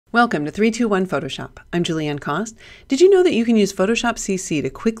Welcome to 321 Photoshop. I'm Julianne Cost. Did you know that you can use Photoshop CC to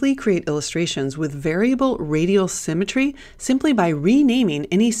quickly create illustrations with variable radial symmetry simply by renaming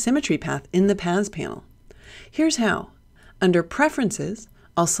any symmetry path in the Paths panel? Here's how. Under Preferences,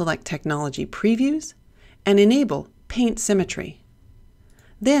 I'll select Technology Previews and enable Paint Symmetry.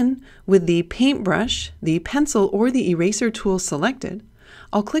 Then, with the paintbrush, the pencil, or the eraser tool selected,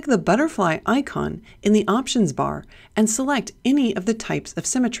 I'll click the butterfly icon in the options bar and select any of the types of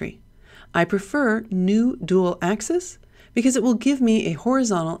symmetry. I prefer New Dual Axis because it will give me a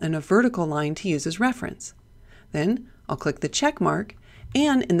horizontal and a vertical line to use as reference. Then I'll click the check mark,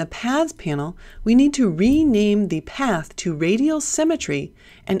 and in the Paths panel, we need to rename the path to Radial Symmetry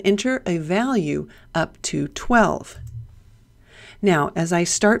and enter a value up to 12. Now, as I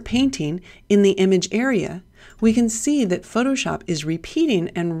start painting in the image area, we can see that Photoshop is repeating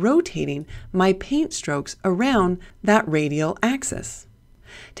and rotating my paint strokes around that radial axis.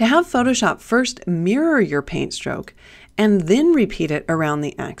 To have Photoshop first mirror your paint stroke and then repeat it around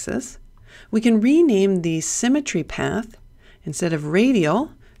the axis, we can rename the symmetry path, instead of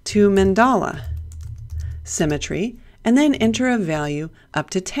radial, to mandala symmetry, and then enter a value up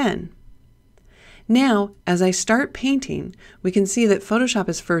to 10. Now, as I start painting, we can see that Photoshop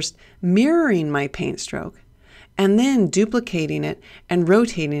is first mirroring my paint stroke and then duplicating it and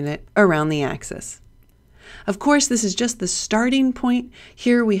rotating it around the axis. Of course, this is just the starting point.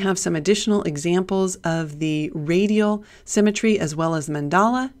 Here we have some additional examples of the radial symmetry as well as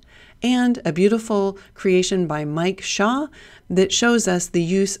mandala, and a beautiful creation by Mike Shaw that shows us the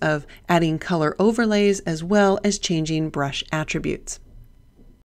use of adding color overlays as well as changing brush attributes.